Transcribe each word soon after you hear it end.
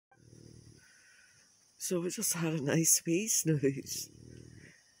So we just had a nice wee snooze.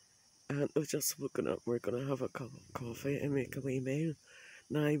 And we've just woken up. We're going to have a cup of coffee and make a wee meal.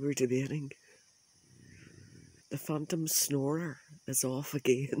 Now we're debating. The phantom snorer is off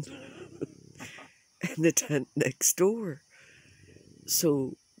again in the tent next door.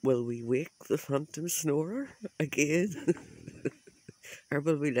 So will we wake the phantom snorer again? Or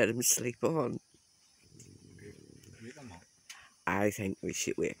will we let him sleep on? Wake him up. I think we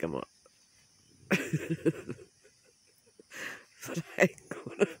should wake him up. But I'm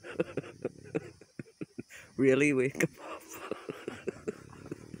gonna really wake him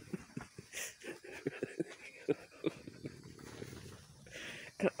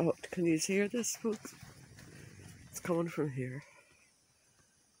up. Can you hear this, folks? It's coming from here.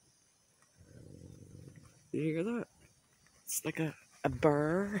 You hear that? It's like a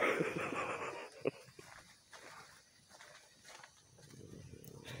burr.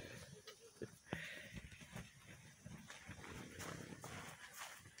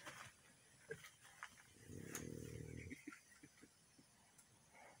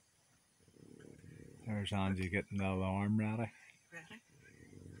 There's Angie getting the alarm ready. Ready?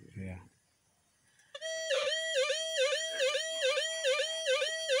 Yeah.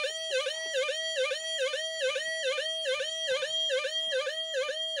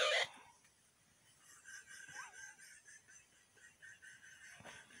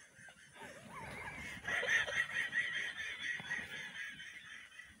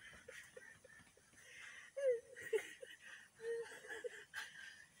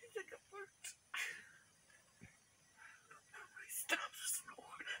 Stop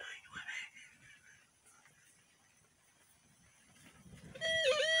snoring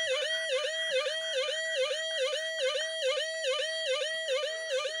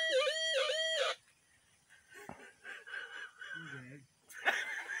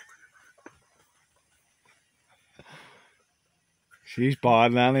She's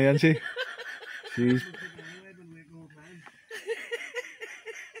bad, Nanny, isn't she? She's.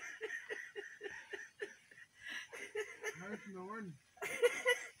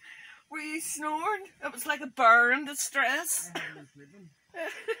 Were you snoring? It was like a burr in distress.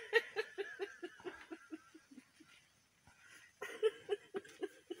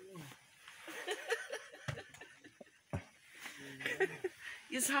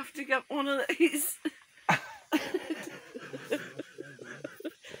 You just have to get one of these.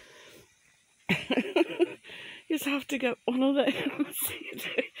 You just have to get one of them.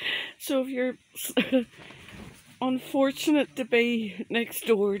 So if you're unfortunate to be next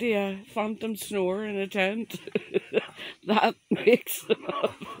door to a phantom snore in a tent, that makes them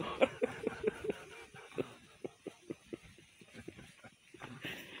up.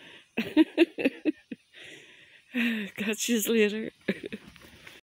 Catch you later.